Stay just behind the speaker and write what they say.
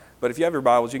But if you have your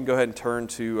Bibles, you can go ahead and turn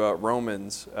to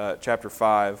Romans chapter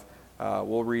 5.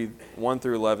 We'll read 1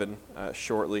 through 11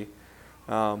 shortly.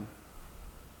 And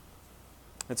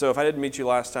so if I didn't meet you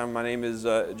last time, my name is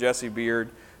Jesse Beard.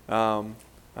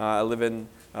 I live in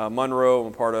Monroe.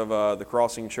 I'm part of the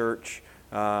Crossing Church,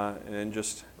 and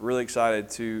just really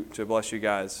excited to bless you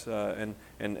guys. And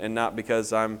not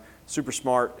because I'm super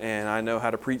smart and I know how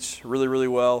to preach really, really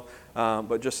well,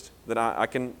 but just that I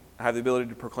can have the ability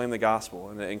to proclaim the gospel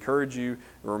and to encourage you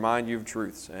and remind you of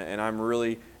truths. And I'm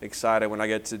really excited when I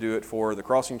get to do it for the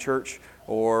Crossing Church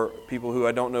or people who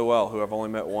I don't know well, who I've only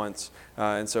met once.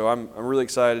 And so I'm really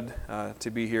excited to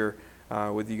be here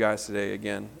with you guys today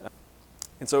again.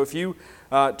 And so if you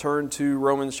turn to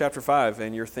Romans chapter 5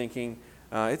 and you're thinking,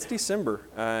 it's December,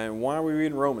 and why are we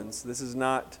reading Romans? This is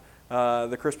not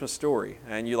the Christmas story.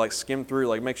 And you skim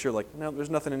through, make sure, no, there's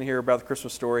nothing in here about the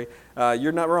Christmas story.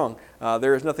 You're not wrong.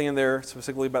 There is nothing in there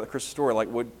specifically about the Christmas story, like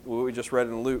what we just read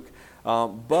in Luke.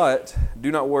 But do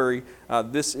not worry.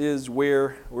 This is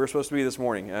where we're supposed to be this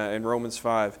morning in Romans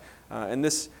 5. And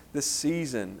this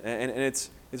season, and it's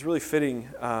really fitting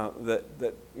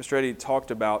that Mr. Eddie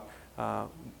talked about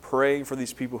praying for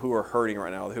these people who are hurting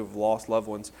right now, who have lost loved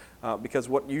ones, because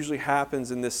what usually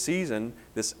happens in this season,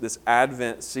 this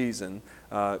Advent season,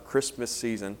 Christmas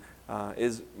season,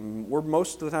 is we're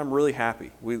most of the time really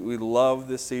happy. We love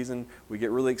this season. We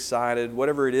get really excited.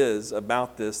 Whatever it is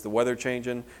about this, the weather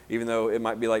changing, even though it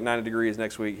might be 90 degrees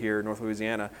next week here in North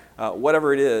Louisiana,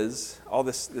 whatever it is, all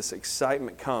this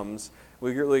excitement comes.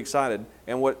 We get really excited.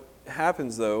 And what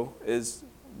happens, though, is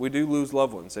we do lose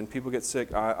loved ones, and people get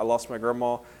sick. I lost my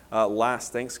grandma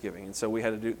last Thanksgiving, and so we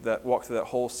had to walk through that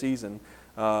whole season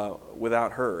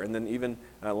without her. And then even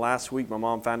last week, my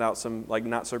mom found out some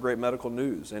not so great medical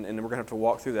news, and we're gonna have to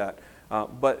walk through that.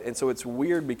 And so it's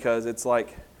weird because it's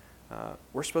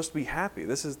we're supposed to be happy.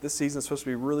 This season is supposed to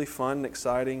be really fun and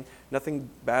exciting. Nothing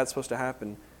bad's supposed to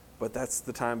happen, but that's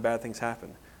the time bad things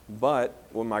happen. But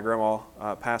when my grandma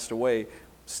passed away,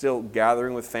 still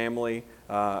gathering with family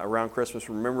around Christmas,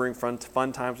 remembering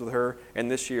fun times with her. And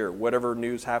this year, whatever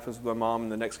news happens with my mom in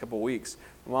the next couple of weeks,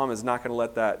 my mom is not going to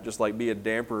let that just be a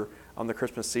damper on the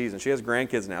Christmas season. She has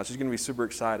grandkids now. She's going to be super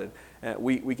excited.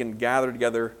 We can gather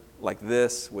together like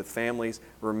this with families,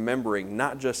 remembering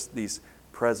not just these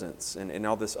presents and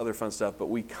all this other fun stuff, but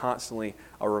we constantly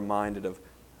are reminded of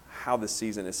how this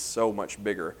season is so much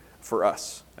bigger for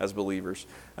us as believers.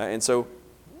 And so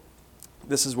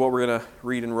this is what we're going to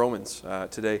read in Romans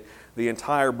today. The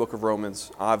entire book of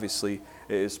Romans, obviously,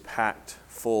 is packed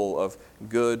full of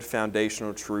good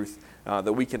foundational truth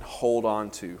that we can hold on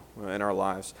to in our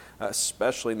lives,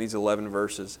 especially in these 11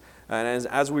 verses. And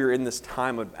as we are in this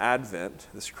time of Advent,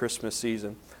 this Christmas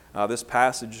season, this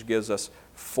passage gives us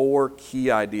 4 key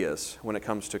ideas when it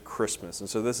comes to Christmas. And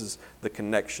so this is the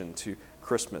connection to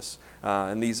Christmas.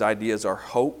 And these ideas are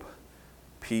hope,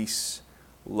 peace,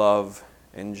 love,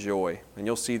 and joy. And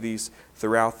you'll see these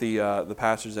throughout the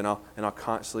passage, and I'll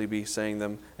constantly be saying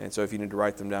them. And so if you need to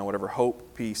write them down, whatever: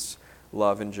 hope, peace,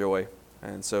 love, and joy.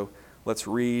 And so let's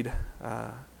read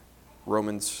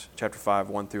Romans chapter 5,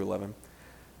 1 through 11.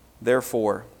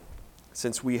 Therefore,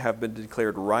 since we have been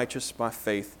declared righteous by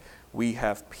faith, we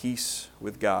have peace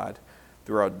with God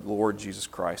through our Lord Jesus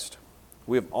Christ.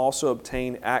 We have also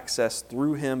obtained access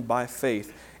through Him by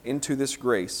faith into this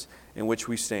grace in which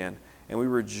we stand, and we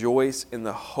rejoice in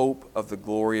the hope of the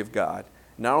glory of God.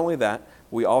 Not only that,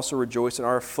 we also rejoice in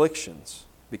our afflictions,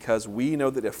 because we know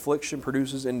that affliction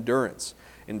produces endurance.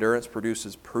 Endurance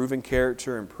produces proven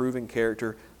character, and proven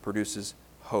character produces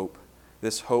hope.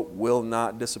 This hope will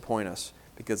not disappoint us,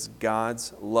 because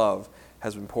God's love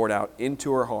has been poured out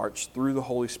into our hearts through the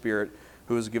Holy Spirit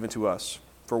who is given to us.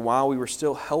 For while we were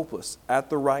still helpless, at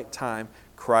the right time,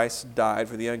 Christ died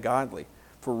for the ungodly.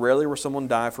 For rarely will someone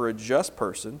die for a just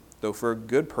person, though for a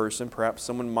good person, perhaps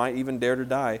someone might even dare to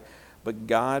die. But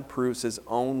God proves His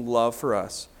own love for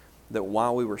us, that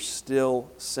while we were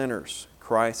still sinners,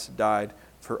 Christ died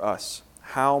for us.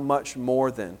 How much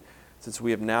more then, since we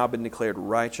have now been declared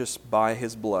righteous by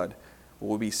His blood, will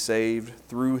we be saved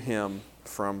through Him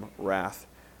from wrath?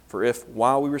 For if,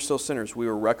 while we were still sinners, we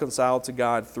were reconciled to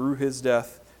God through His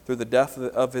death, through the death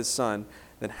of His Son,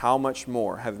 then how much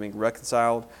more, having been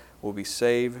reconciled, will be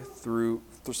saved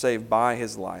by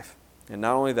His life? And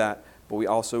not only that, but we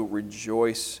also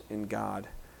rejoice in God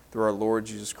through our Lord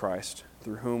Jesus Christ,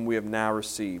 through whom we have now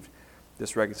received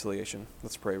this reconciliation.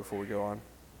 Let's pray before we go on.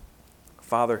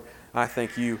 Father, I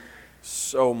thank You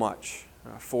so much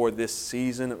for this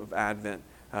season of Advent,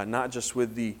 not just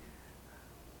with the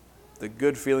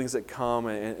good feelings that come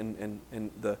and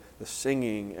the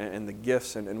singing and the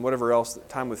gifts and whatever else,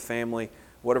 time with family,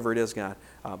 whatever it is, God.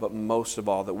 But most of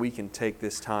all, that we can take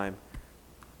this time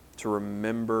to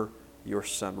remember your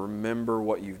Son. Remember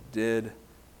what you did,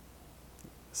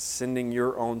 sending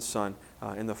your own Son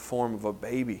in the form of a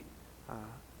baby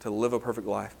to live a perfect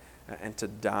life and to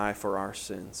die for our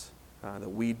sins that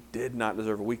we did not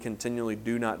deserve. We continually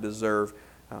do not deserve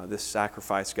this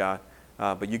sacrifice, God,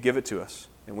 but you give it to us,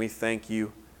 and we thank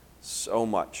you so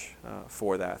much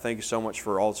for that. Thank you so much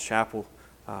for Ald's Chapel,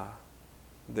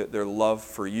 their love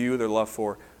for you, their love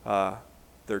for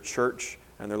their church,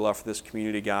 and their love for this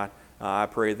community, God. I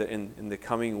pray that in the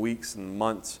coming weeks and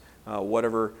months,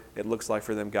 whatever it looks like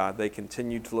for them, God, they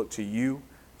continue to look to you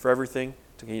for everything,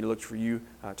 to continue to look for you,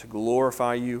 to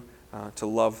glorify you, to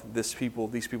love these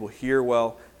people here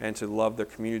well, and to love their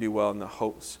community well in the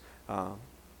hopes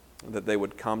that they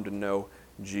would come to know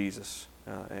Jesus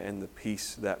and the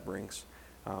peace that brings.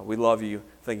 We love you.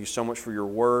 Thank you so much for your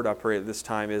word. I pray that this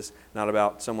time is not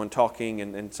about someone talking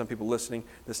and some people listening.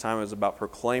 This time is about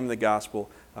proclaiming the gospel,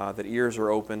 that ears are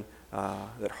open,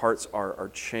 that hearts are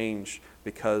changed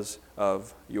because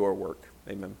of your work.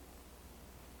 Amen.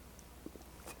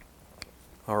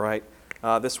 All right.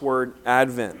 This word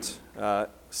Advent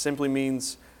simply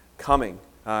means coming.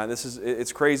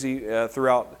 It's crazy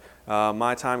throughout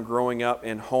my time growing up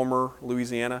in Homer,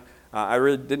 Louisiana. I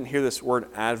really didn't hear this word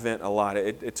Advent a lot.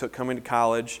 It took coming to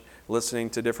college, listening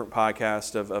to different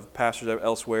podcasts of pastors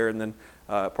elsewhere, and then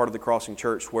part of the Crossing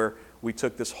Church where we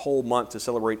took this whole month to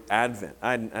celebrate Advent.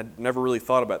 I'd never really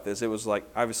thought about this. It was like,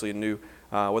 obviously I knew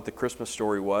what the Christmas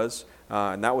story was,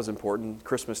 and that was important.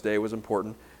 Christmas Day was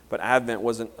important, but Advent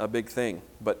wasn't a big thing.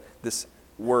 But this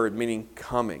word meaning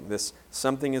coming, this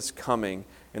something is coming,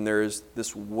 and there is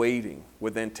this waiting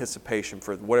with anticipation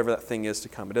for whatever that thing is to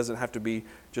come. It doesn't have to be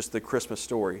just the Christmas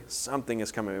story. Something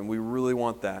is coming, and we really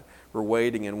want that. We're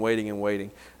waiting and waiting and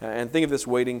waiting. And think of this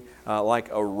waiting like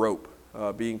a rope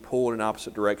being pulled in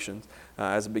opposite directions.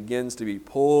 As it begins to be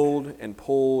pulled and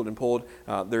pulled and pulled,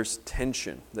 there's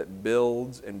tension that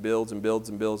builds and builds and builds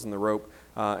and builds in the rope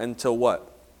until what?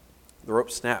 The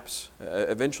rope snaps.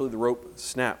 Eventually the rope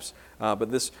snaps.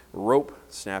 But this rope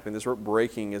snapping, this rope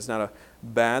breaking is not a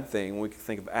bad thing. When we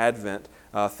think of Advent,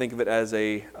 think of it as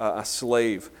a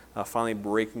slave finally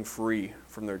breaking free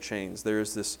from their chains.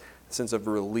 There's this sense of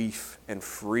relief and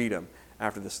freedom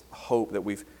after this hope that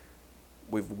we've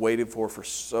waited for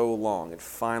so long. It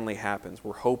finally happens.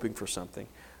 We're hoping for something.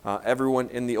 Everyone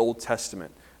in the Old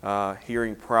Testament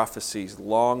hearing prophecies,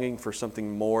 longing for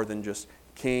something more than just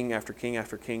king after king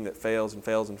after king that fails and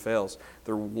fails and fails.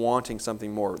 They're wanting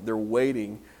something more. They're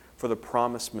waiting for the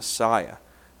promised Messiah.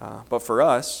 But for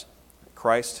us,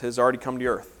 Christ has already come to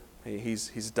earth.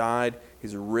 He's died.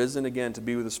 He's risen again to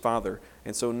be with his Father.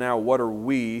 And so now what are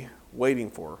we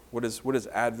waiting for? What is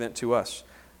Advent to us?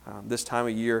 This time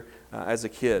of year as a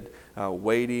kid,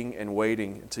 waiting and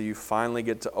waiting until you finally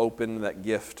get to open that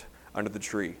gift under the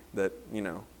tree that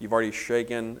you've already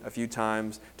shaken a few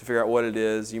times to figure out what it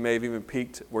is. You may have even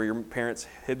peeked where your parents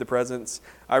hid the presents.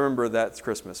 I remember that's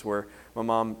Christmas where my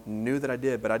mom knew that I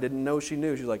did, but I didn't know she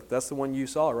knew. She was like, "That's the one you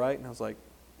saw, right?" And I was like,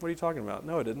 "What are you talking about?"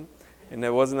 No, I didn't. And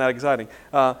it wasn't that exciting.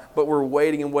 But we're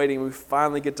waiting and waiting. We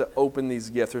finally get to open these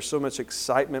gifts. There's so much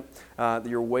excitement that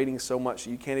you're waiting so much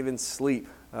you can't even sleep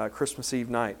Christmas Eve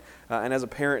night. And as a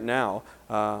parent now,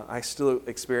 I still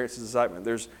experience this excitement.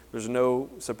 There's no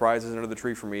surprises under the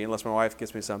tree for me unless my wife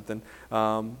gets me something.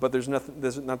 But there's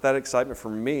not that excitement for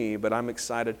me, but I'm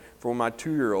excited for when my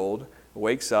 2-year-old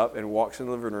wakes up and walks in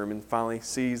the living room and finally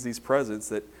sees these presents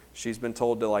that she's been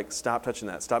told to stop touching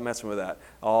that, stop messing with that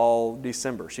all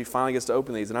December. She finally gets to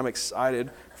open these, and I'm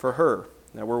excited for her.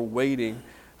 Now we're waiting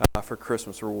for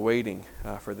Christmas. We're waiting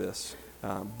for this.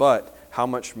 But how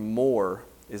much more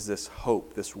is this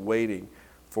hope, this waiting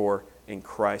for in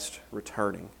Christ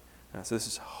returning? So this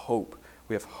is hope.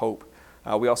 We have hope.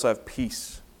 We also have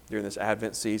peace during this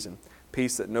Advent season.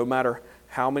 Peace that no matter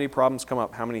how many problems come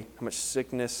up, how much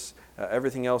sickness,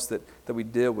 everything else that we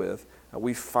deal with,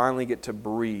 we finally get to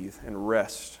breathe and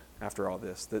rest after all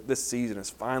this. This season is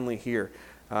finally here.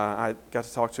 I got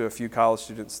to talk to a few college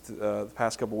students the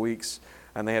past couple weeks,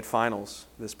 and they had finals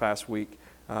this past week.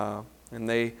 And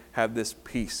they have this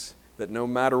peace that no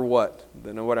matter what,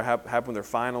 that no matter what happened with their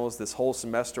finals, this whole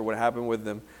semester, what happened with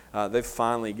them, they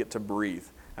finally get to breathe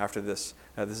after this.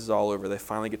 This is all over. They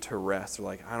finally get to rest. They're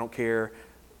like, I don't care,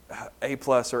 A+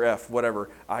 or F, whatever.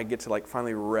 I get to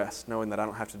finally rest, knowing that I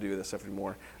don't have to do this stuff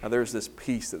anymore. There's this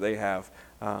peace that they have,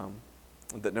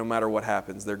 that no matter what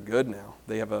happens, they're good now.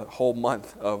 They have a whole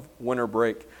month of winter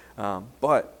break.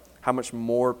 But how much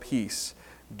more peace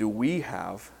do we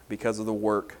have because of the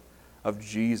work of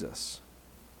Jesus?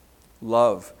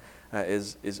 Love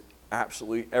is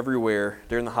absolutely everywhere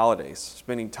during the holidays,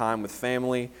 spending time with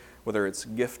family, whether it's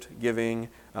gift giving,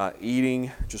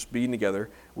 eating, just being together.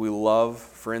 We love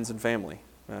friends and family,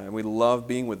 and we love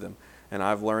being with them. And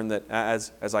I've learned that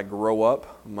as I grow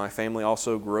up, my family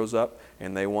also grows up,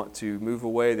 and they want to move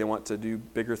away. They want to do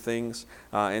bigger things.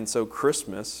 And so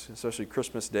Christmas, especially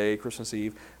Christmas Day, Christmas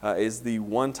Eve, is the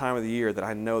one time of the year that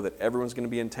I know that everyone's going to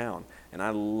be in town. And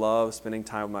I love spending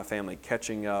time with my family,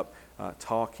 catching up,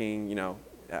 talking,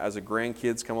 as the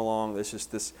grandkids come along. There's just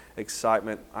this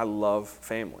excitement. I love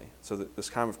family. So that this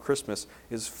time of Christmas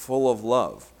is full of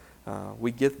love.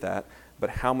 We get that, but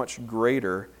how much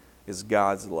greater is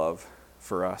God's love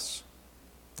for us?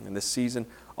 And this season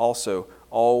also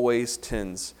always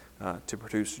tends to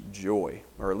produce joy,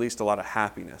 or at least a lot of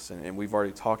happiness. And we've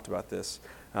already talked about this.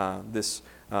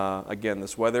 Again,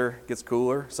 this weather gets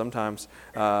cooler. Sometimes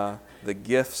the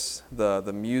gifts,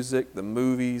 the music, the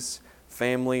movies,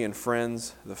 family and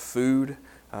friends, the food,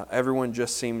 everyone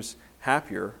just seems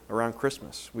happier around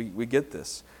Christmas. We get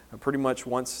this. Pretty much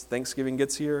once Thanksgiving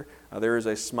gets here, there is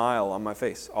a smile on my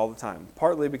face all the time.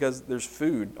 Partly because there's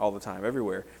food all the time,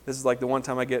 everywhere. This is like the one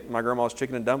time I get my grandma's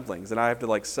chicken and dumplings, and I have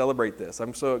to celebrate this.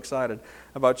 I'm so excited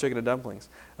about chicken and dumplings.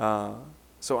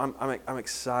 So I'm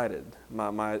excited.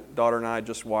 My daughter and I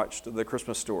just watched The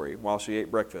Christmas Story while she ate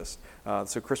breakfast.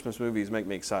 So Christmas movies make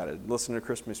me excited. Listen to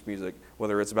Christmas music,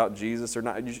 whether it's about Jesus or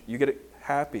not, you get it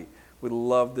happy. We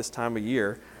love this time of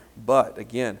year. But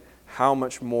again, how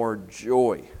much more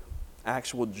joy,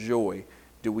 actual joy,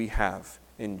 do we have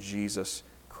in Jesus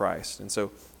Christ? And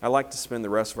so I like to spend the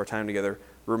rest of our time together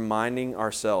reminding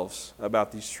ourselves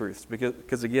about these truths.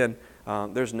 Because again,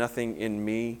 there's nothing in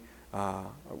me,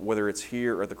 whether it's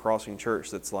here or at the Crossing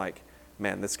Church, that's like,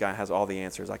 man, this guy has all the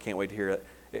answers. I can't wait to hear it.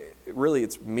 Really,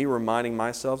 it's me reminding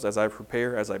myself as I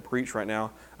prepare, as I preach right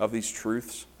now, of these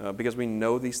truths, because we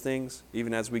know these things,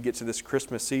 even as we get to this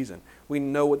Christmas season. We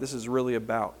know what this is really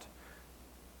about.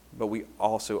 But we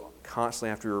also constantly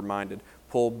have to be reminded,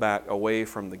 pulled back away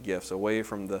from the gifts, away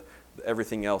from the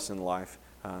everything else in life,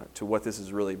 to what this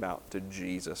is really about, to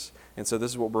Jesus. And so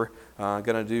this is what we're going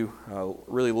to do,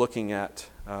 really looking at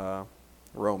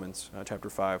Romans chapter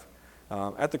 5.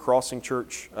 At the Crossing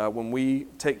Church, when we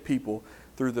take people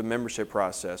through the membership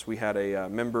process, we had a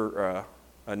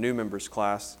new members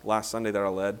class last Sunday that I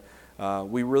led.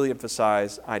 We really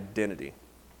emphasize identity.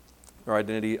 Our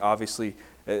identity, obviously,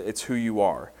 it's who you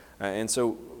are. And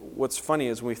so what's funny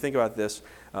is when we think about this,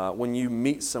 when you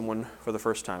meet someone for the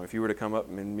first time, if you were to come up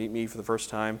and meet me for the first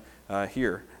time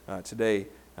here today,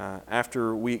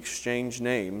 after we exchange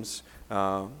names,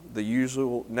 the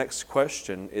usual next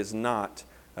question is not,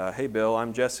 hey, Bill,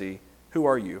 I'm Jesse. Who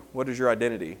are you? What is your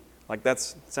identity? Like, that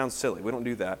sounds silly. We don't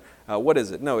do that. What is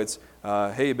it? No, it's,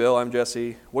 hey, Bill, I'm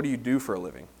Jesse. What do you do for a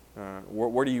living?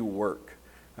 Where do you work?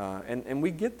 And we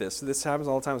get this. This happens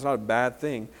all the time. It's not a bad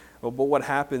thing. But what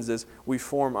happens is we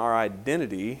form our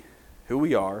identity, who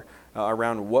we are,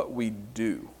 around what we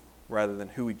do rather than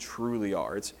who we truly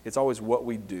are. It's always what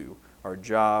we do. Our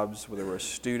jobs, whether we're a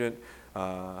student,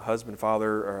 husband,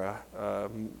 father, or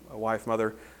a wife,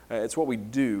 mother. It's what we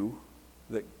do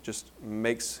that just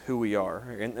makes who we are.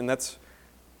 And that's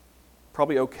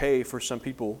probably okay for some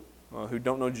people who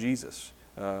don't know Jesus.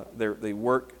 They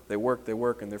work,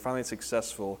 and they're finally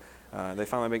successful. They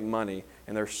finally make money,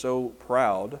 and they're so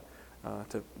proud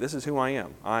this is who I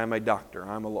am. I am a doctor.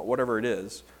 I'm whatever it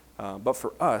is. But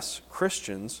for us,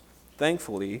 Christians,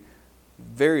 thankfully,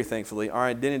 very thankfully, our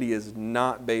identity is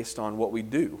not based on what we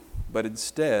do, but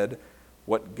instead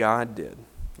what God did.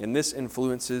 And this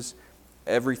influences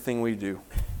everything we do,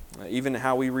 even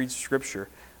how we read Scripture.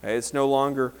 It's no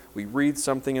longer we read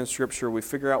something in Scripture, we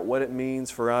figure out what it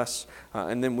means for us,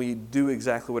 and then we do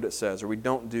exactly what it says, or we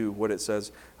don't do what it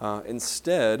says.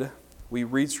 Instead, we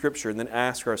read Scripture and then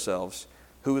ask ourselves,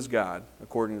 who is God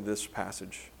according to this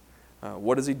passage?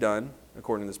 What has He done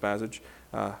according to this passage?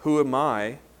 Who am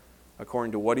I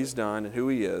according to what He's done and who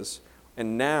He is?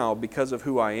 And now, because of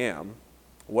who I am,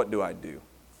 what do I do?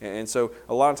 And so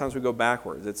a lot of times we go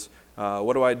backwards. It's,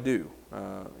 what do I do?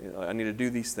 I need to do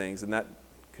these things, and that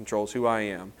controls who I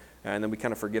am. And then we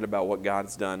kind of forget about what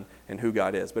God's done and who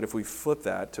God is. But if we flip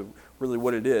that to really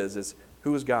what it is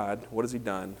who is God? What has He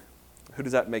done? Who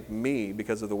does that make me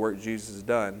because of the work Jesus has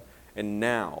done? And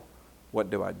now, what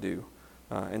do I do?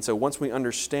 And so once we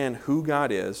understand who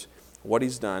God is, what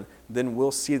He's done, then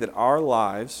we'll see that our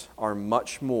lives are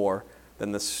much more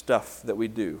than the stuff that we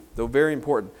do. Though very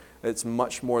important, it's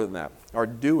much more than that. Our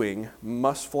doing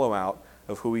must flow out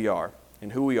of who we are.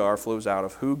 And who we are flows out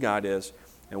of who God is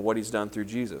and what He's done through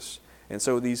Jesus. And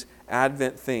so these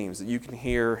Advent themes that you can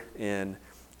hear in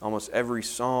almost every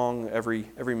song, every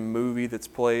movie that's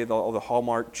played, all the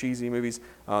Hallmark cheesy movies,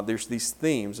 there's these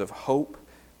themes of hope,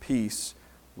 peace,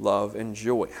 love, and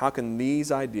joy. How can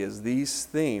these ideas, these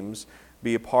themes,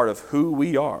 be a part of who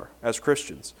we are as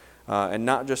Christians? And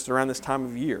not just around this time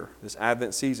of year, this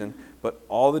Advent season, but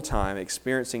all the time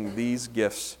experiencing these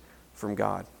gifts from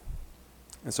God.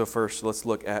 And so first, let's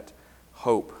look at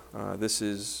hope. This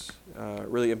is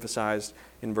really emphasized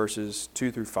in verses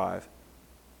 2 through 5.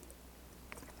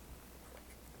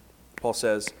 Paul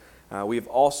says, we have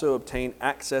also obtained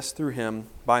access through him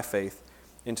by faith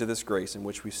into this grace in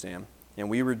which we stand. And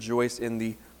we rejoice in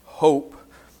the hope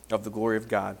of the glory of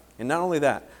God. And not only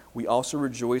that, we also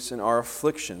rejoice in our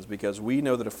afflictions, because we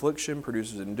know that affliction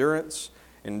produces endurance,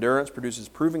 endurance produces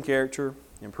proven character,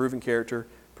 and proven character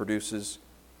produces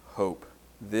hope.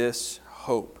 This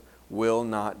hope will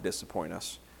not disappoint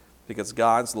us, because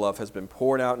God's love has been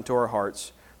poured out into our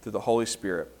hearts through the Holy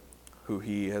Spirit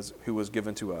who was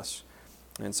given to us.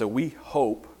 And so we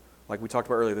hope, like we talked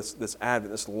about earlier, this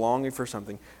Advent, this longing for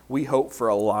something, we hope for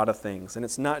a lot of things. And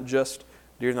it's not just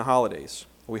during the holidays.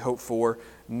 We hope for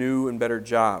new and better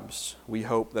jobs. We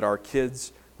hope that our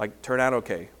kids turn out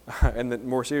okay. And that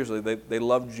more seriously, they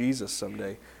love Jesus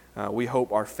someday. We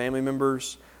hope our family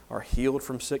members are healed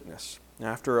from sickness.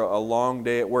 After a long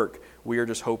day at work, we are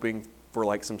just hoping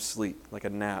for some sleep, like a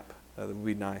nap. That would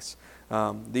be nice.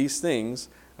 These things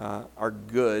are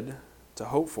good to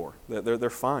hope for. They're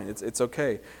fine. It's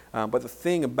okay. But the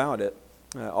thing about it,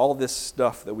 all this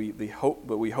stuff that we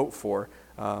hope for,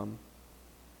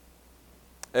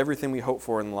 everything we hope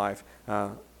for in life,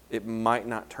 it might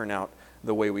not turn out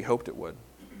the way we hoped it would.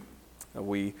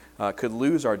 We could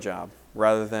lose our job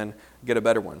rather than get a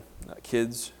better one.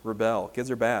 Kids rebel.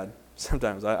 Kids are bad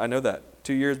sometimes. I know that.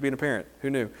 2 years being a parent. Who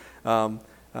knew?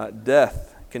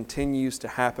 Death continues to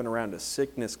happen around us.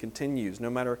 Sickness continues, no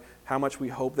matter how much we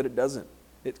hope that it doesn't.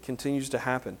 It continues to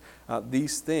happen.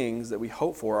 These things that we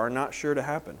hope for are not sure to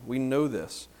happen. We know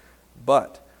this.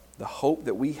 But the hope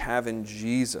that we have in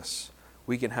Jesus,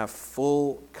 we can have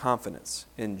full confidence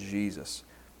in Jesus,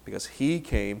 because He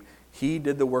came, He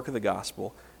did the work of the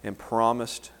gospel, and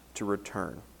promised to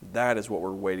return. That is what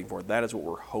we're waiting for. That is what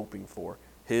we're hoping for,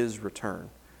 His return.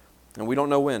 And we don't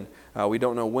know when. We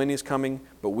don't know when He's coming,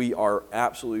 but we are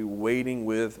absolutely waiting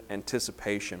with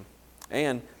anticipation.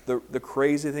 And the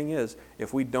crazy thing is,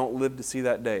 if we don't live to see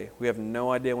that day, we have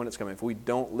no idea when it's coming. If we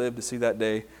don't live to see that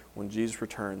day when Jesus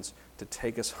returns to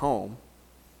take us home,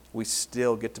 we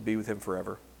still get to be with Him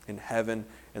forever in heaven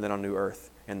and then on new earth.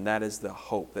 And that is the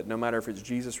hope, that no matter if it's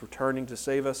Jesus returning to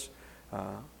save us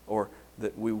or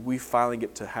that we finally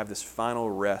get to have this final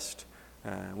rest,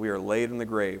 we are laid in the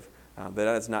grave, that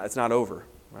it's not over,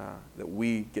 that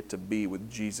we get to be with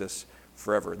Jesus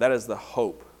forever. That is the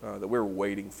hope that we're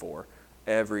waiting for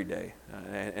every day.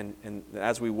 And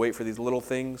as we wait for these little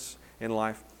things in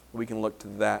life, we can look to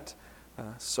that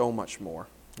so much more.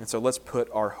 And so let's put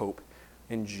our hope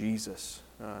in Jesus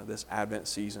this Advent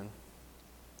season.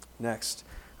 Next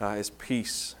is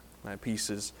peace. Peace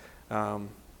is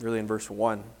really in verse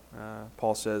 1.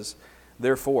 Paul says,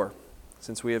 "Therefore,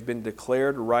 since we have been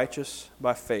declared righteous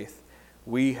by faith,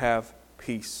 we have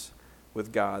peace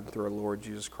with God through our Lord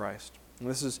Jesus Christ." And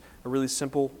this is a really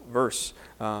simple verse.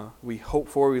 We hope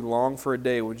for, we long for a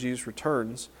day when Jesus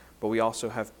returns, but we also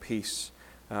have peace.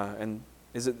 And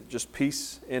is it just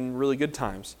peace in really good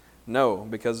times? No,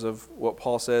 because of what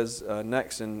Paul says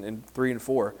next in 3 and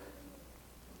 4.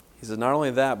 He says, not only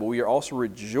that, but we also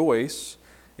rejoice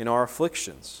in our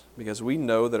afflictions, because we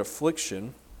know that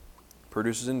affliction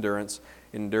produces endurance,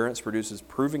 endurance produces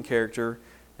proven character,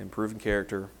 and proven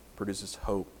character produces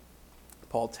hope.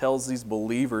 Paul tells these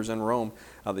believers in Rome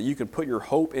that you can put your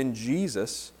hope in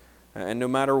Jesus, and no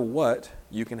matter what,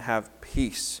 you can have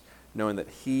peace, knowing that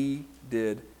He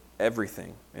did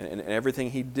everything, and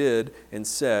everything He did and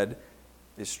said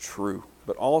is true.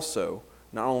 But also,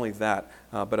 not only that,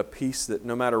 but a peace that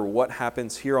no matter what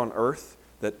happens here on earth,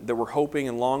 that we're hoping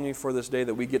and longing for this day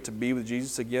that we get to be with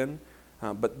Jesus again.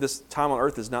 But this time on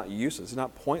earth is not useless, it's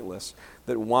not pointless,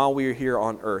 that while we are here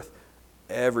on earth,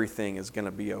 everything is going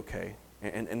to be okay.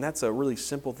 And that's a really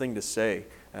simple thing to say,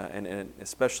 and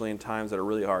especially in times that are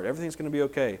really hard. Everything's going to be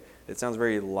okay. It sounds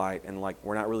very light and like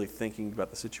we're not really thinking about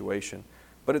the situation.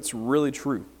 But it's really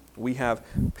true. We have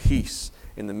peace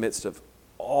in the midst of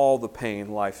all the pain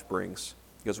life brings,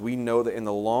 because we know that in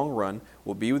the long run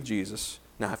we'll be with Jesus,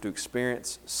 not have to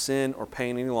experience sin or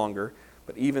pain any longer.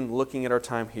 But even looking at our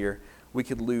time here, we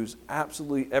could lose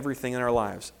absolutely everything in our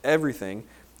lives, everything,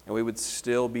 and we would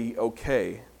still be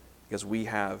okay because we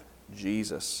have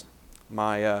Jesus.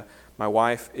 My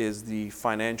wife is the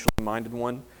financially minded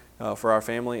one for our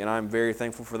family, and I'm very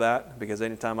thankful for that, because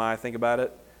anytime I think about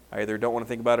it, I either don't want to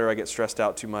think about it or I get stressed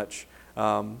out too much.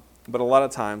 But a lot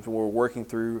of times when we're working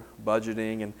through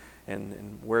budgeting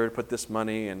and where to put this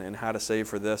money and how to save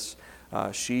for this,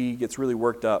 she gets really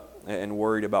worked up and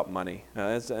worried about money.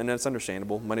 And that's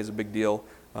understandable. Money's a big deal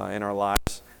in our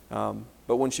lives.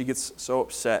 But when she gets so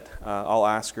upset, I'll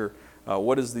ask her,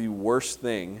 what is the worst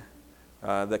thing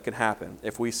that could happen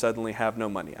if we suddenly have no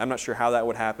money? I'm not sure how that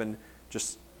would happen,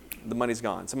 just the money's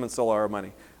gone. Someone stole our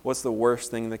money. What's the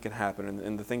worst thing that can happen?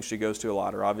 And the things she goes to a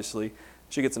lot are obviously,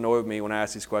 she gets annoyed with me when I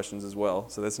ask these questions as well.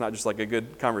 So that's not just like a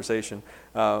good conversation.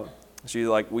 She's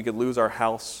like, we could lose our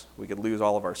house. We could lose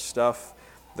all of our stuff,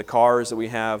 the cars that we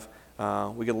have.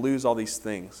 We could lose all these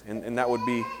things. And that would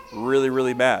be really,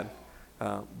 really bad.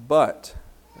 But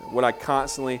what I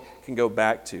constantly can go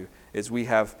back to is we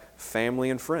have family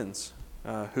and friends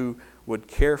who would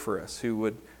care for us, who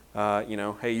would,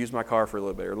 hey, use my car for a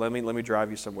little bit, or let me drive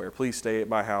you somewhere. Please stay at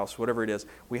my house, whatever it is.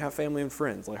 We have family and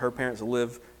friends. Like her parents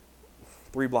live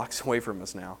 3 blocks away from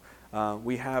us now.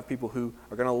 We have people who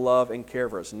are going to love and care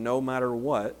for us no matter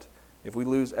what. If we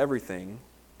lose everything,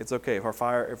 it's okay.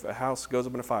 If a house goes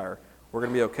up in a fire, we're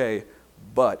going to be okay.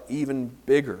 But even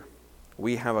bigger,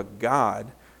 we have a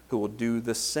God who will do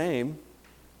the same,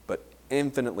 but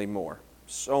infinitely more.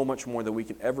 So much more than we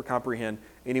can ever comprehend.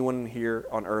 Anyone here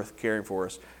on earth caring for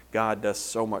us, God does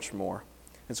so much more.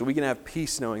 And so we can have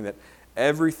peace knowing that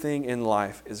everything in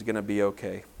life is going to be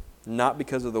okay. Not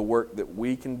because of the work that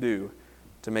we can do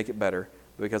to make it better,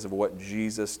 but because of what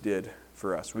Jesus did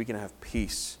for us. We can have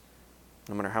peace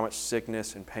no matter how much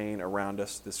sickness and pain around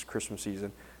us this Christmas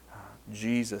season.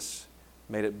 Jesus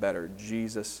made it better.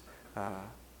 Jesus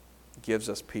gives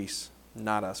us peace,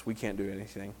 not us. We can't do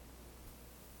anything.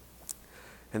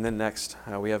 And then next,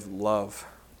 we have love.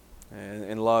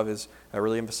 And love is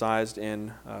really emphasized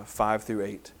in 5 through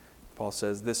 8. Paul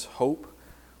says, this hope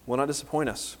will not disappoint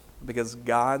us, because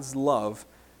God's love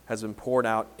has been poured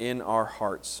out in our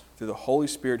hearts through the Holy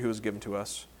Spirit who was given to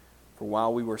us. For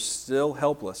while we were still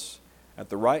helpless, at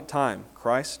the right time,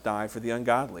 Christ died for the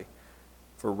ungodly.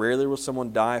 For rarely will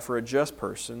someone die for a just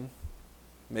person,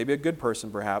 maybe a good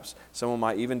person perhaps. Someone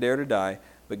might even dare to die.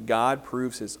 But God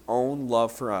proves His own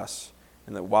love for us,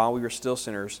 and that while we were still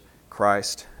sinners,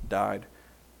 Christ died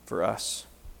for us.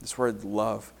 This word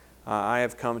love, I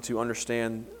have come to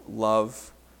understand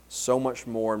love so much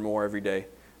more and more every day.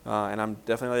 And I'm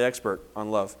definitely the expert on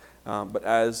love. But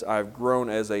as I've grown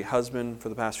as a husband for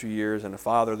the past few years and a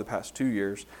father the past 2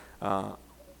 years,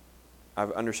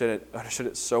 I've understood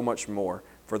it so much more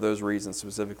for those reasons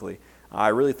specifically. I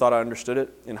really thought I understood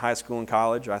it in high school and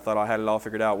college. I thought I had it all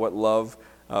figured out, what love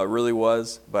really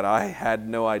was, but I had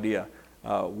no idea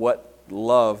what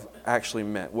love actually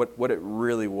meant, what it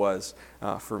really was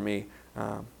for me.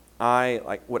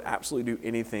 I would absolutely do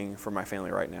anything for my family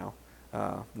right now.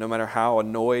 No matter how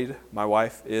annoyed my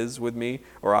wife is with me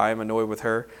or I am annoyed with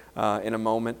her in a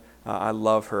moment, I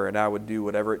love her and I would do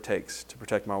whatever it takes to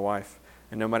protect my wife.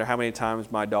 And no matter how many times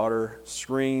my daughter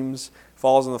screams,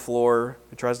 falls on the floor,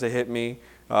 and tries to hit me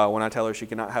when I tell her she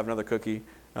cannot have another cookie,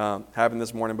 happened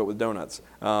this morning but with donuts,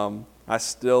 I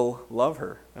still love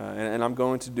her. And I'm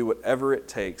going to do whatever it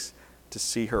takes to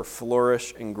see her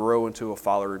flourish and grow into a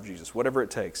follower of Jesus, whatever it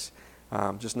takes.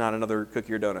 Just not another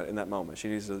cookie or donut in that moment. She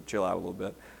needs to chill out a little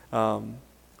bit. I'm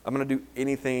going to do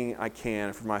anything I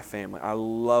can for my family. I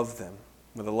love them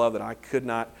with a love that I could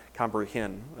not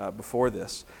comprehend before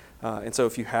this. And so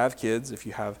if you have kids, if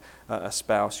you have a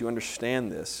spouse, you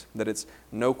understand this, that it's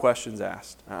no questions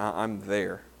asked. I'm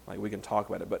there. Like, we can talk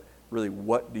about it, but really,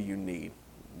 what do you need?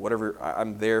 Whatever,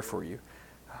 I'm there for you.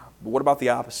 But what about the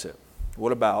opposite?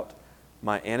 What about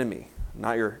my enemy?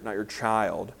 Not your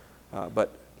child,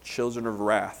 but children of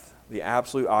wrath, the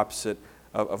absolute opposite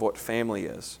of what family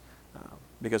is.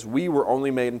 Because we were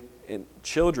only made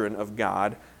children of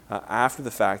God after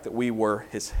the fact that we were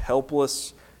His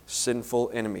helpless,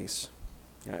 sinful enemies.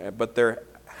 But there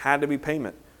had to be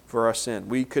payment for our sin.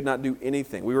 We could not do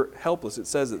anything. We were helpless. It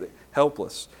says that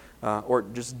helpless or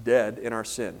just dead in our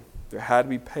sin. There had to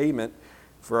be payment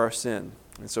for our sin.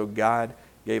 And so God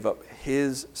gave up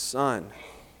His Son,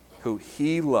 who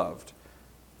He loved,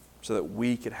 so that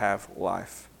we could have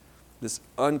life. This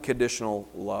unconditional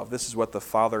love. This is what the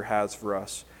Father has for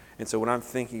us. And so when I'm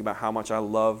thinking about how much I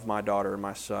love my daughter and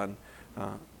my son,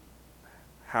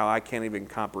 how I can't even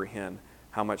comprehend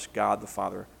how much God the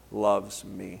Father loves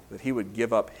me, that He would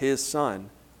give up His Son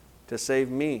to save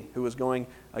me, who was going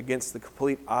against the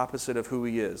complete opposite of who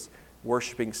He is,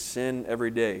 worshiping sin every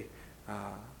day,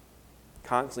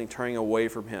 constantly turning away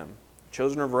from Him.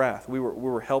 Children of wrath. We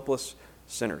were helpless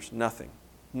sinners, nothing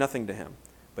to Him.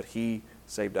 But He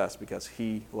saved us because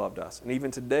he loved us. And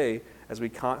even today, as we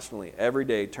constantly, every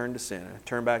day, turn to sin,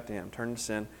 turn back to him, turn to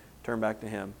sin, turn back to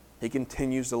him, he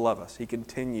continues to love us. He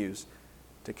continues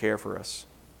to care for us.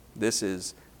 This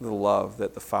is the love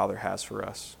that the Father has for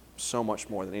us, so much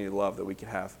more than any love that we could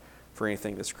have for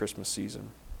anything this Christmas season.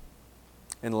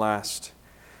 And last,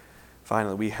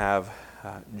 finally, we have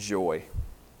joy.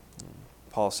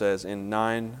 Paul says in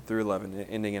 9 through 11,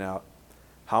 ending it out,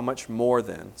 how much more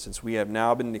then, since we have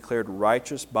now been declared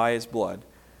righteous by his blood,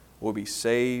 will be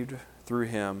saved through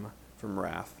him from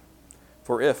wrath?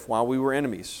 For if, while we were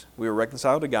enemies, we were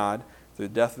reconciled to God through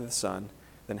the death of the Son,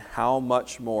 then how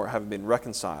much more, having been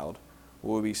reconciled,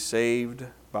 will we be saved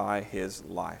by his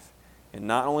life? And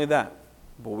not only that,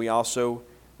 but we also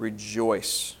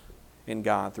rejoice in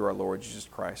God through our Lord Jesus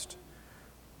Christ.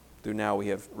 Through now we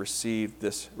have received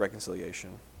this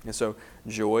reconciliation. And so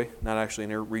joy, not actually in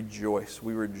here, rejoice.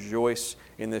 We rejoice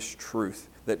in this truth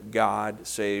that God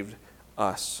saved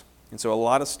us. And so a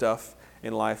lot of stuff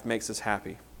in life makes us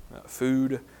happy.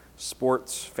 Food,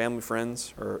 sports, family,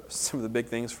 friends are some of the big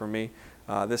things for me.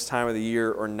 This time of the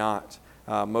year or not,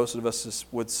 most of us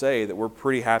would say that we're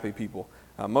pretty happy people.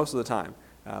 Most of the time,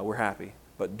 we're happy.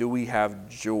 But do we have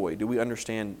joy? Do we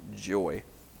understand joy?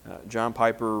 John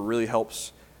Piper really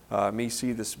helps me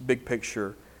see this big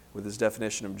picture with his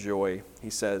definition of joy. He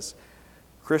says,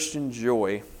 Christian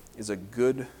joy is a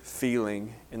good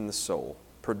feeling in the soul,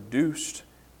 produced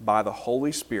by the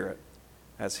Holy Spirit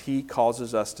as he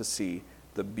causes us to see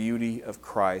the beauty of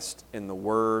Christ in the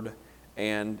Word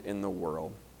and in the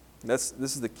world. This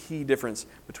is the key difference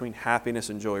between happiness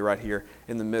and joy right here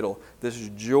in the middle. This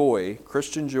joy,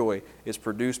 Christian joy, is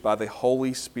produced by the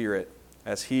Holy Spirit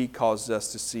as he causes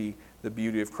us to see the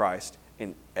beauty of Christ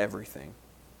in everything.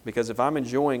 Because if I'm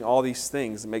enjoying all these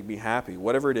things that make me happy,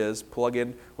 whatever it is, plug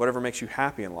in whatever makes you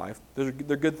happy in life, they're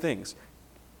good things.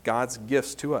 God's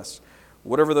gifts to us.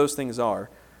 Whatever those things are,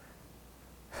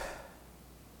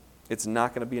 it's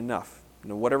not going to be enough.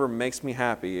 Whatever makes me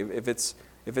happy, if it's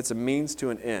a means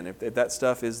to an end, if that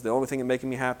stuff is the only thing that's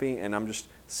making me happy and I'm just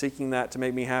seeking that to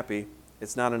make me happy,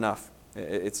 it's not enough.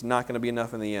 It's not going to be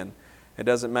enough in the end. It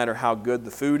doesn't matter how good the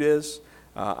food is,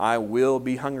 I will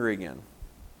be hungry again.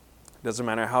 It doesn't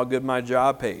matter how good my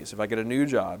job pays. If I get a new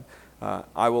job,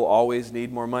 I will always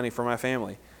need more money for my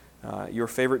family. Your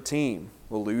favorite team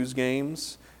will lose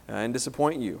games and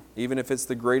disappoint you. Even if it's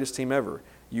the greatest team ever,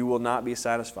 you will not be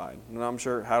satisfied. And I'm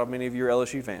sure how many of you are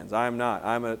LSU fans? I am not.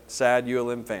 I'm a sad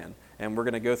ULM fan, and we're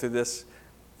going to go through this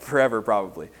forever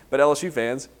probably. But LSU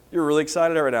fans, you're really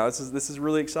excited right now. This is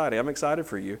really exciting. I'm excited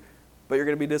for you, but you're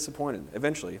going to be disappointed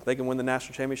eventually. If they can win the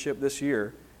national championship this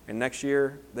year, and next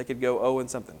year they could go 0 and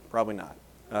something. Probably not.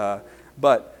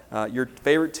 But your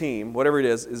favorite team, whatever it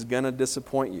is going to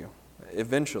disappoint you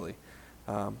eventually.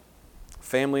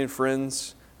 Family and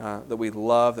friends that we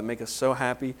love, that make us so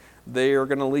happy, they are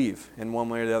going to leave in one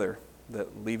way or the other.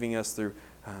 That leaving us through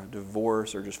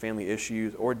divorce or just family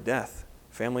issues or death.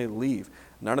 Family leave.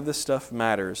 None of this stuff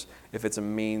matters if it's a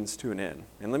means to an end.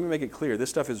 And let me make it clear,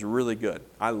 this stuff is really good.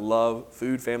 I love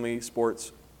food, family,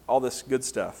 sports, all this good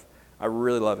stuff. I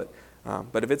really love it.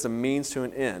 But if it's a means to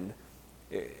an end,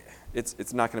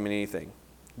 it's not going to mean anything.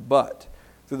 But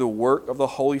through the work of the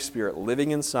Holy Spirit living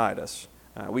inside us,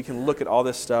 we can look at all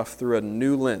this stuff through a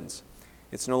new lens.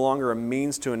 It's no longer a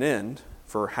means to an end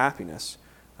for happiness.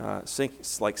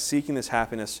 It's like seeking this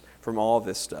happiness from all of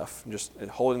this stuff, just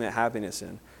holding that happiness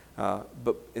in.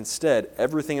 But instead,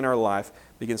 everything in our life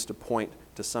begins to point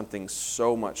to something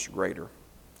so much greater.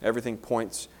 Everything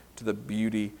points to the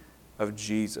beauty of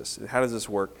Jesus. How does this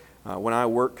work? When I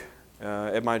work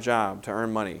at my job to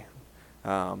earn money,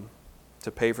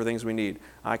 to pay for things we need,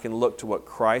 I can look to what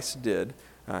Christ did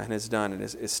and has done and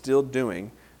is still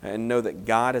doing, and know that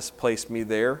God has placed me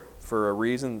there for a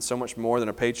reason, so much more than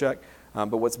a paycheck.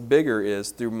 But what's bigger is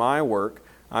through my work,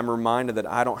 I'm reminded that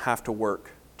I don't have to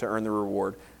work to earn the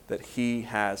reward that He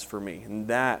has for me. And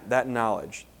that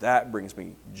knowledge, that brings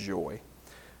me joy.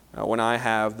 When I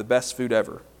have the best food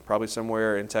ever, probably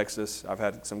somewhere in Texas, I've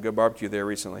had some good barbecue there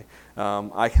recently,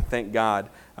 I can thank God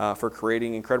for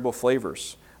creating incredible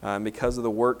flavors. Because of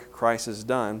the work Christ has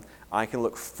done, I can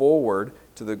look forward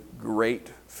to the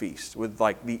great feast with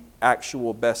like the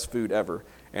actual best food ever,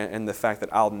 and the fact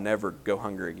that I'll never go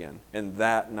hungry again. And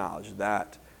that knowledge,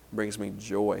 that brings me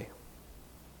joy.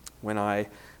 When I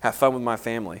have fun with my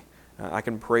family, I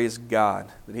can praise God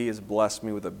that He has blessed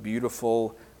me with a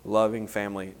beautiful, loving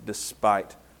family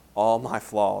despite all my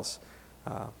flaws.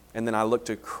 And then I look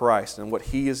to Christ and what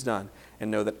He has done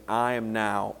and know that I am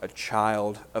now a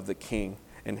child of the King.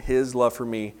 And His love for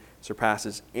me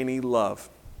surpasses any love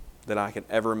that I can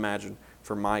ever imagine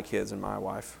for my kids and my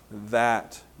wife.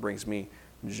 That brings me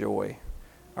joy.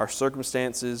 Our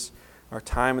circumstances, our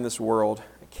time in this world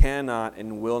cannot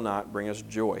and will not bring us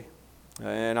joy.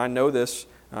 And I know this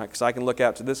because I can look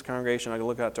out to this congregation, I can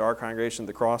look out to our congregation at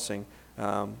the Crossing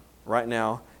right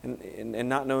now, and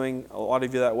not knowing a lot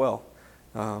of you that well.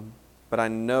 But I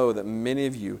know that many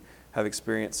of you have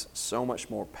experienced so much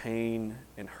more pain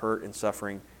and hurt and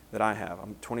suffering that I have.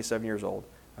 I'm 27 years old.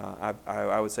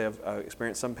 I would say I've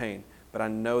experienced some pain, but I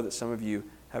know that some of you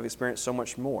have experienced so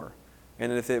much more.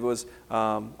 And if it was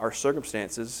our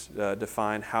circumstances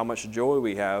define how much joy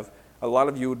we have, a lot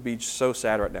of you would be so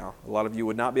sad right now. A lot of you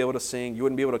would not be able to sing. You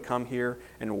wouldn't be able to come here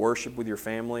and worship with your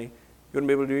family. You wouldn't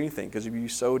be able to do anything because you'd be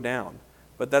so down.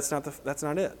 But that's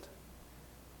not it.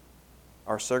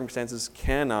 Our circumstances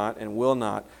cannot and will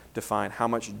not define how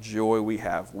much joy we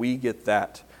have. We get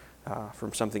that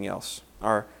from something else.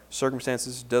 Our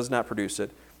circumstances does not produce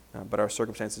it, but our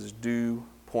circumstances do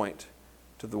point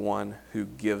to the one who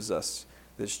gives us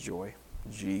this joy,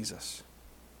 Jesus.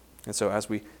 And so as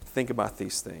we think about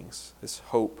these things, this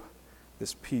hope,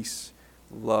 this peace,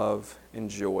 love, and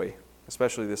joy,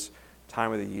 especially this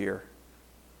time of the year,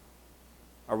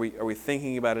 are we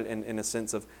thinking about it in a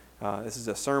sense of this is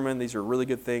a sermon, these are really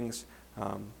good things,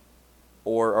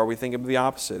 or are we thinking of the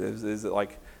opposite? Is it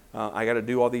like I got to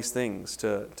do all these things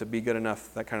to be good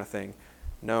enough, that kind of thing?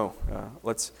 No,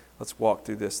 let's walk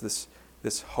through this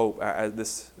hope,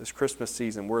 this Christmas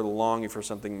season. We're longing for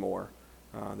something more,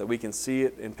 that we can see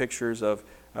it in pictures of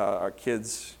our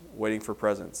kids waiting for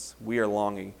presents. We are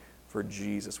longing for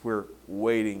Jesus. We're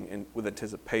waiting with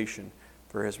anticipation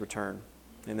for His return.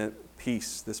 And that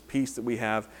peace, this peace that we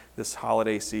have this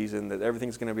holiday season, that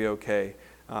everything's going to be okay,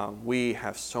 we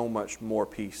have so much more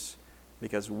peace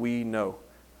because we know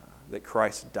that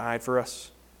Christ died for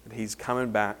us, that He's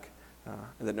coming back,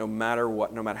 and that no matter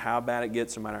what, no matter how bad it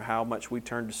gets, no matter how much we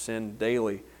turn to sin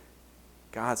daily,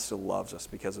 God still loves us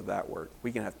because of that work.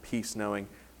 We can have peace knowing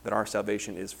that our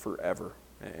salvation is forever,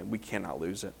 and we cannot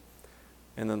lose it.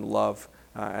 And then love,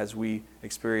 as we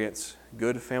experience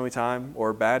good family time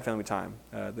or bad family time,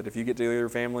 that if you get together with your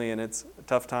family and it's a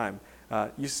tough time,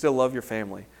 you still love your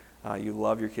family. You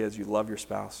love your kids, you love your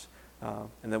spouse.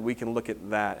 And then we can look at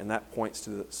that, and that points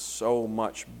to so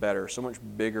much better, so much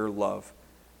bigger love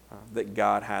that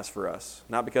God has for us.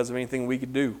 Not because of anything we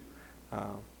could do,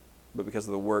 but because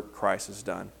of the work Christ has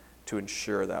done to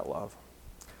ensure that love.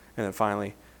 And then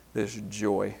finally, this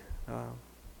joy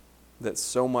that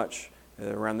so much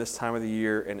around this time of the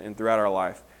year and throughout our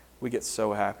life, we get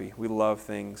so happy. We love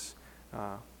things,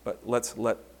 but let's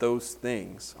let those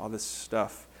things, all this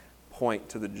stuff, point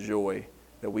to the joy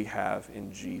that we have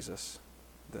in Jesus,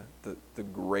 the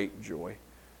great joy.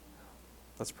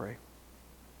 Let's pray.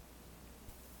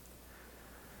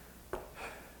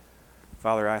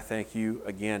 Father, I thank you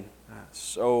again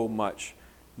so much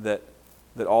that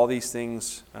all these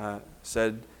things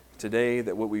said today,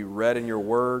 that what we read in your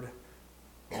word,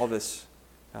 all this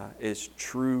is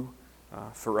true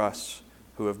for us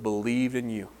who have believed in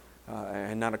you,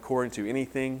 and not according to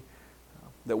anything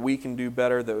that we can do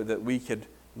better, that we could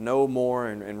know more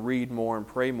and read more and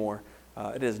pray more.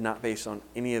 It is not based on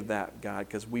any of that, God,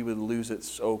 because we would lose it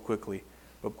so quickly.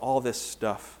 But all this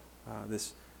stuff,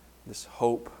 this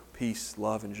hope, peace,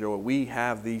 love, and joy, we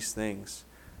have these things.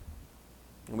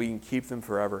 And we can keep them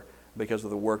forever because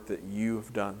of the work that you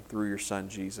have done through your Son,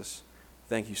 Jesus.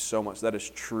 Thank you so much. That is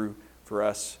true for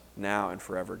us now and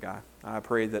forever, God. I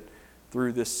pray that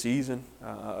through this season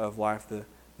of life,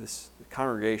 this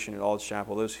congregation at Aldridge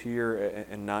Chapel, those here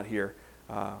and not here,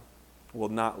 will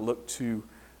not look to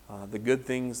the good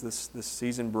things this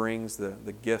season brings,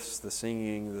 the gifts, the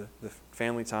singing, the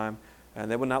family time,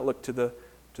 and they will not look to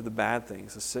the bad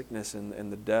things, the sickness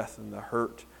and the death and the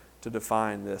hurt to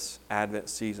define this Advent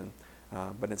season.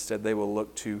 But instead they will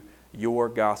look to your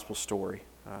gospel story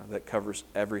that covers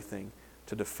everything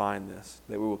to define this.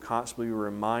 That we will constantly be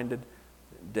reminded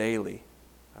daily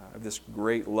of this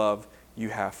great love you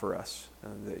have for us,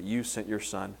 that you sent your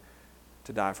Son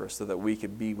to die for us so that we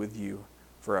could be with you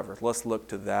forever. Let's look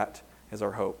to that as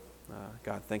our hope.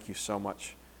 God, thank you so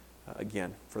much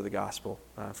again for the gospel,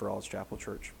 for Aldridge Chapel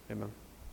Church. Amen.